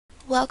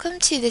Welcome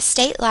to the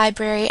State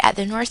Library at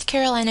the North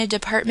Carolina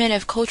Department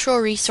of Cultural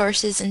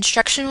Resources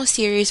instructional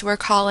series we're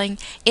calling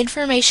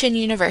Information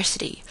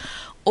University,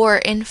 or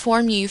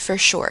InformU for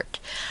short.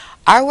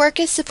 Our work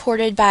is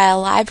supported by a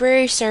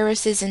Library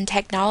Services and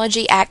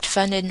Technology Act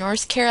funded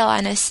North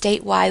Carolina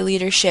statewide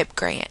leadership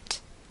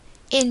grant.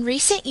 In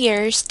recent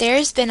years, there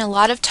has been a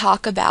lot of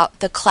talk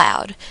about the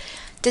cloud.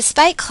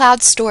 Despite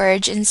cloud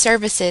storage and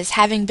services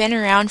having been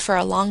around for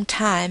a long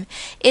time,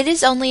 it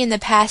is only in the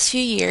past few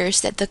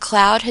years that the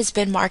cloud has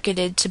been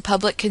marketed to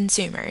public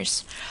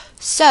consumers.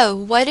 So,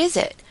 what is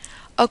it?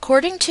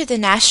 According to the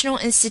National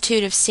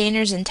Institute of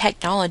Standards and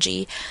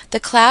Technology, the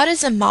cloud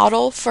is a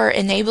model for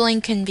enabling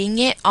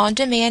convenient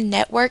on-demand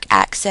network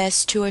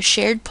access to a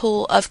shared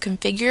pool of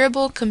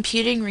configurable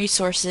computing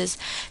resources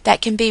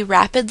that can be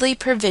rapidly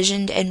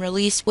provisioned and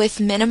released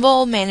with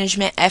minimal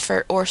management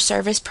effort or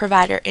service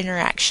provider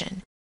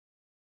interaction.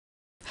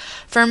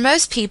 For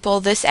most people,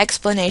 this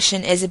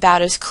explanation is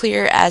about as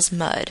clear as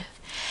mud.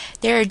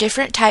 There are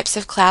different types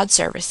of cloud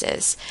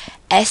services: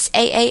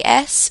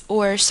 SaaS,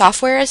 or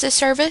Software as a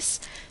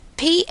Service,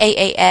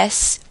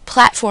 PaaS,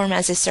 Platform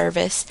as a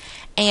Service,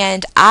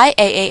 and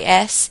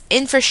IaaS,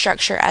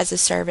 Infrastructure as a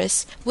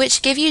Service,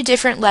 which give you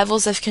different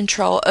levels of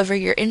control over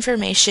your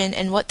information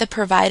and what the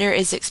provider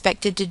is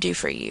expected to do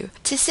for you.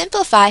 To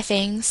simplify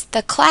things,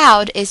 the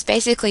cloud is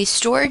basically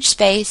storage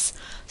space,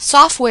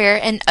 software,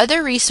 and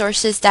other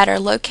resources that are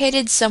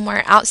located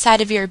somewhere outside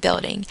of your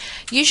building,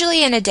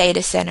 usually in a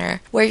data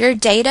center, where your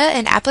data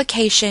and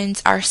applications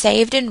are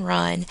saved and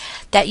run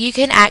that you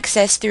can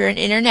access through an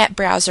internet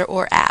browser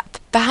or app.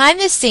 Behind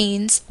the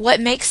scenes, what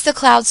makes the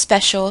cloud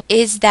special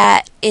is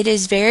that it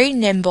is very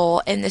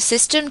nimble and the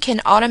system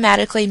can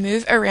automatically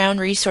move around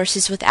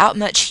resources without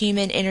much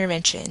human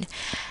intervention.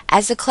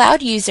 As a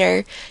cloud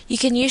user, you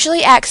can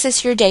usually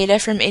access your data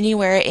from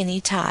anywhere at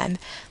any time.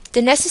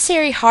 The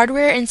necessary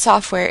hardware and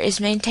software is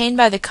maintained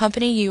by the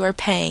company you are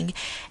paying,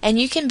 and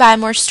you can buy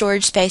more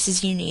storage space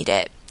as you need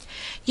it.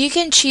 You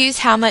can choose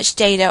how much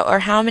data or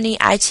how many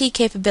IT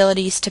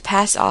capabilities to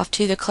pass off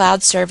to the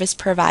cloud service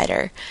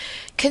provider.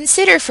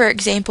 Consider, for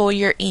example,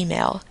 your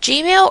email.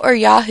 Gmail or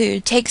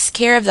Yahoo takes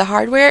care of the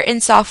hardware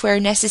and software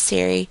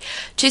necessary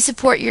to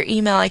support your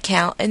email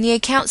account and the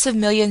accounts of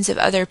millions of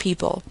other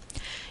people.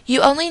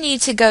 You only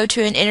need to go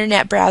to an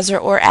internet browser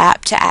or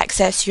app to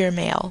access your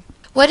mail.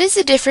 What is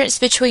the difference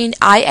between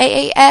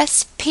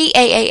IaaS,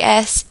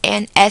 PaaS,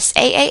 and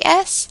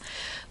SaaS?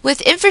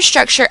 With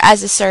Infrastructure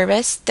as a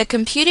Service, the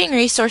computing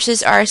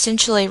resources are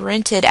essentially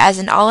rented as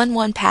an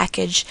all-in-one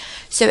package,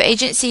 so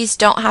agencies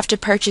don't have to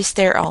purchase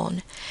their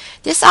own.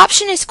 This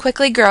option is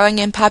quickly growing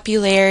in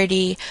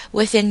popularity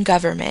within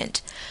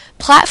government.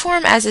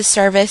 Platform as a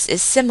Service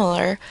is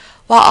similar,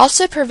 while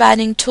also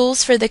providing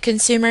tools for the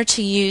consumer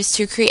to use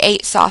to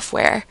create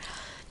software.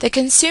 The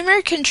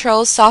consumer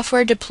controls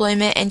software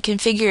deployment and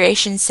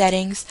configuration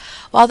settings,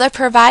 while the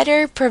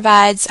provider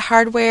provides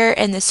hardware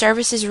and the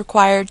services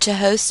required to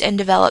host and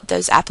develop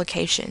those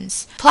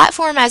applications.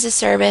 Platform as a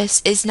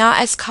Service is not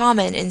as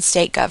common in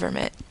state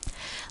government.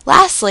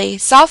 Lastly,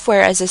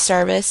 Software as a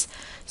Service,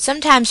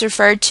 sometimes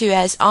referred to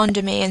as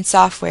on-demand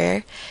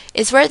software,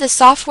 is where the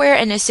software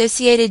and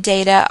associated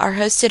data are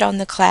hosted on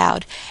the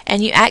cloud,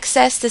 and you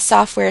access the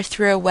software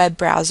through a web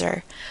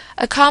browser.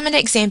 A common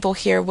example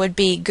here would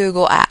be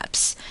Google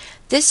Apps.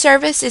 This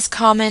service is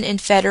common in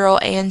federal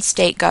and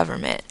state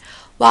government.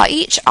 While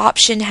each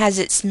option has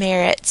its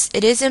merits,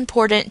 it is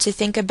important to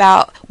think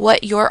about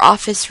what your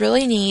office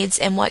really needs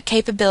and what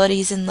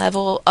capabilities and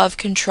level of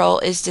control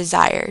is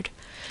desired.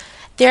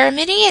 There are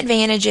many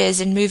advantages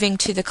in moving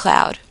to the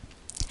cloud.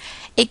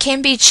 It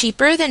can be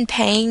cheaper than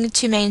paying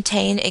to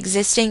maintain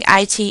existing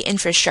IT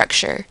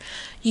infrastructure.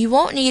 You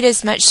won't need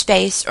as much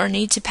space or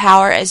need to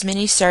power as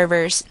many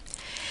servers.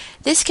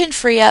 This can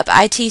free up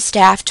IT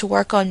staff to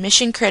work on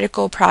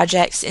mission-critical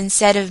projects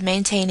instead of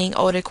maintaining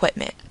old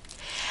equipment.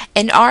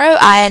 An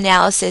ROI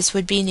analysis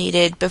would be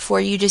needed before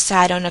you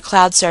decide on a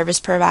cloud service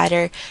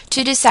provider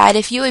to decide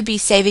if you would be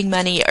saving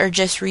money or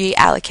just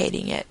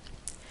reallocating it.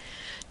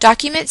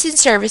 Documents and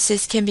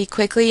services can be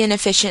quickly and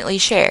efficiently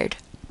shared.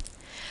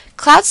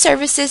 Cloud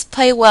services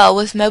play well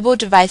with mobile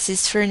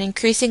devices for an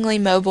increasingly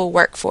mobile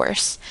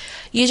workforce.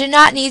 You do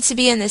not need to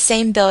be in the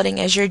same building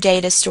as your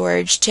data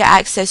storage to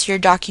access your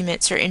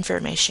documents or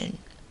information.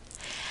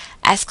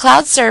 As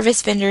cloud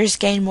service vendors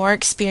gain more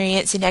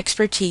experience and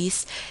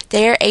expertise,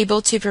 they are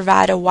able to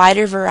provide a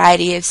wider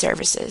variety of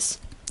services.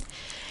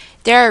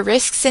 There are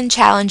risks and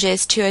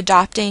challenges to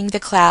adopting the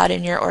cloud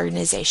in your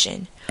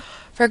organization.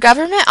 For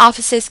government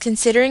offices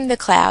considering the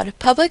cloud,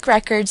 public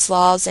records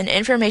laws and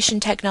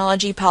information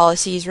technology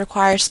policies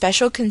require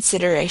special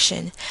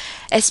consideration,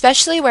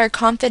 especially where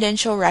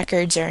confidential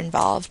records are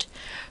involved.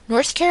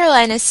 North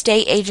Carolina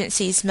state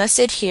agencies must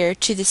adhere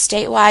to the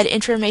statewide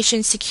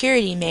Information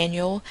Security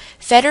Manual,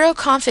 federal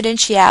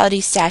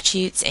confidentiality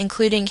statutes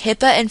including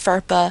HIPAA and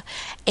FERPA,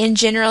 and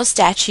General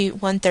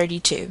Statute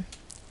 132.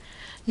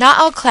 Not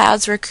all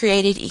clouds were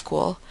created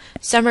equal.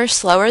 Some are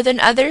slower than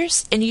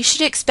others, and you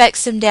should expect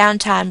some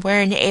downtime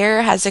where an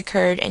error has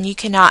occurred and you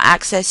cannot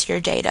access your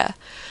data.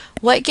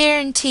 What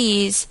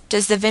guarantees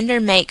does the vendor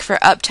make for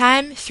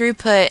uptime,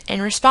 throughput,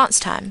 and response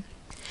time?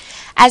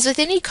 As with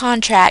any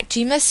contract,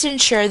 you must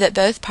ensure that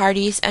both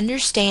parties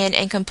understand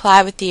and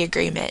comply with the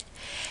agreement.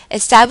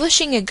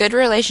 Establishing a good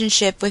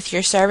relationship with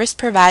your service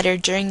provider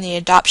during the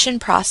adoption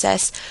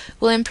process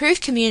will improve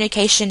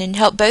communication and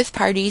help both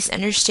parties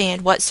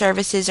understand what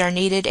services are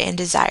needed and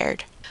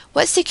desired.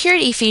 What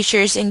security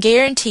features and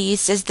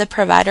guarantees does the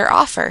provider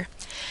offer?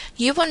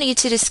 You will need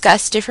to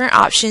discuss different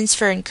options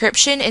for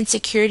encryption and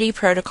security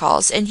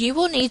protocols, and you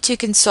will need to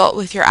consult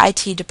with your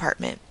IT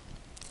department.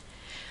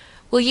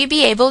 Will you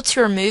be able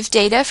to remove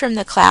data from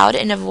the cloud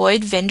and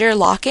avoid vendor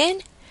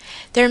lock-in?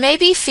 There may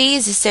be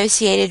fees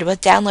associated with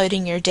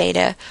downloading your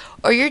data,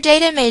 or your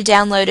data may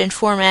download in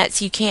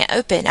formats you can't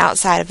open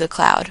outside of the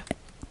cloud.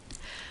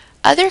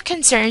 Other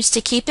concerns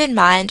to keep in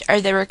mind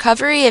are the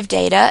recovery of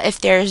data if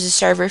there is a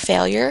server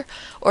failure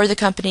or the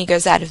company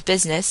goes out of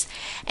business,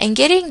 and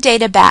getting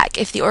data back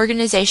if the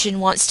organization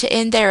wants to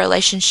end their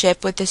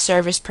relationship with the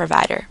service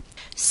provider.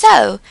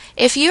 So,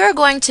 if you are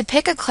going to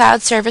pick a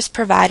cloud service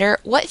provider,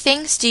 what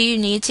things do you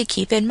need to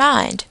keep in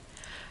mind?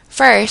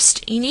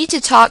 First, you need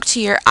to talk to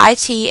your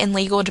IT and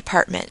legal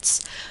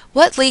departments.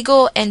 What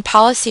legal and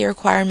policy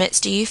requirements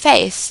do you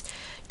face?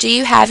 Do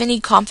you have any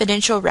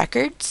confidential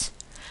records?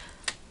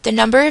 The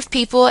number of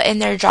people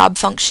and their job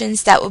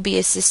functions that will be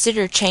assisted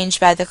or changed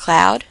by the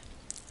cloud?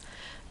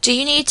 Do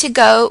you need to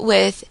go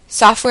with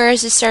software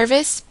as a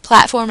service,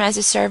 platform as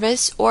a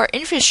service, or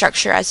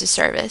infrastructure as a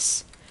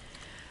service?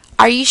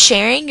 Are you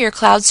sharing your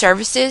cloud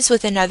services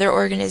with another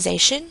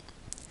organization?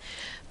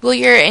 Will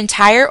your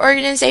entire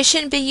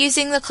organization be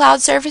using the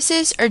cloud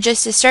services, or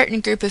just a certain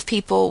group of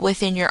people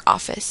within your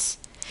office?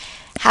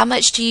 How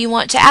much do you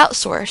want to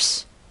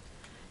outsource?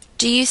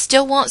 Do you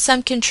still want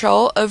some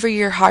control over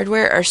your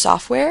hardware or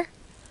software?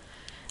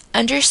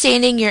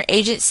 Understanding your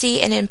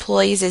agency and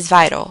employees is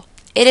vital.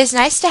 It is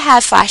nice to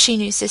have flashy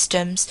new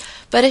systems,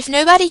 but if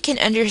nobody can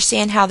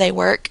understand how they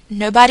work,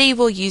 nobody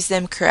will use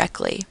them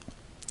correctly.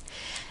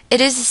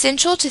 It is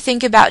essential to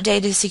think about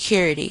data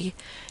security.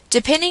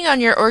 Depending on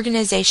your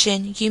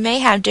organization, you may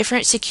have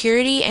different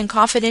security and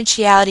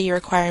confidentiality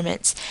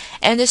requirements,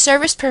 and the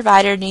service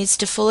provider needs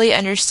to fully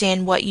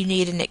understand what you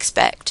need and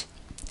expect.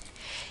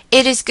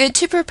 It is good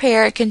to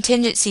prepare a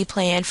contingency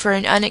plan for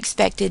an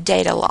unexpected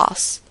data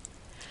loss.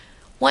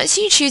 Once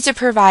you choose a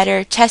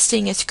provider,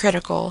 testing is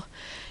critical.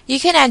 You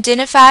can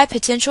identify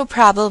potential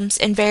problems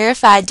and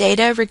verify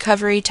data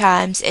recovery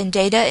times and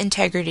data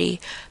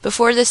integrity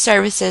before the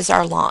services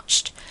are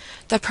launched.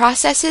 The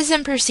processes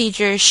and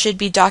procedures should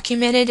be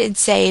documented and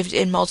saved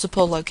in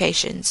multiple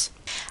locations.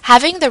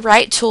 Having the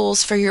right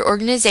tools for your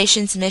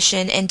organization's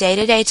mission and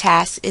day-to-day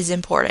tasks is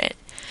important.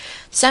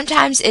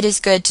 Sometimes it is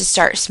good to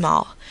start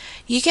small.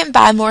 You can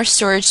buy more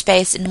storage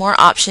space and more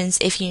options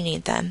if you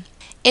need them.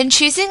 In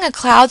choosing a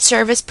cloud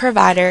service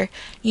provider,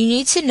 you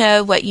need to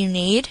know what you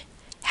need,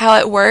 how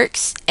it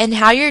works, and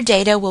how your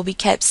data will be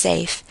kept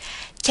safe.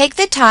 Take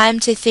the time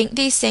to think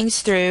these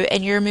things through,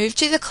 and your move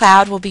to the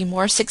cloud will be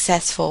more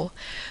successful.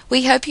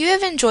 We hope you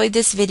have enjoyed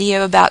this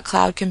video about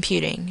cloud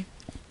computing.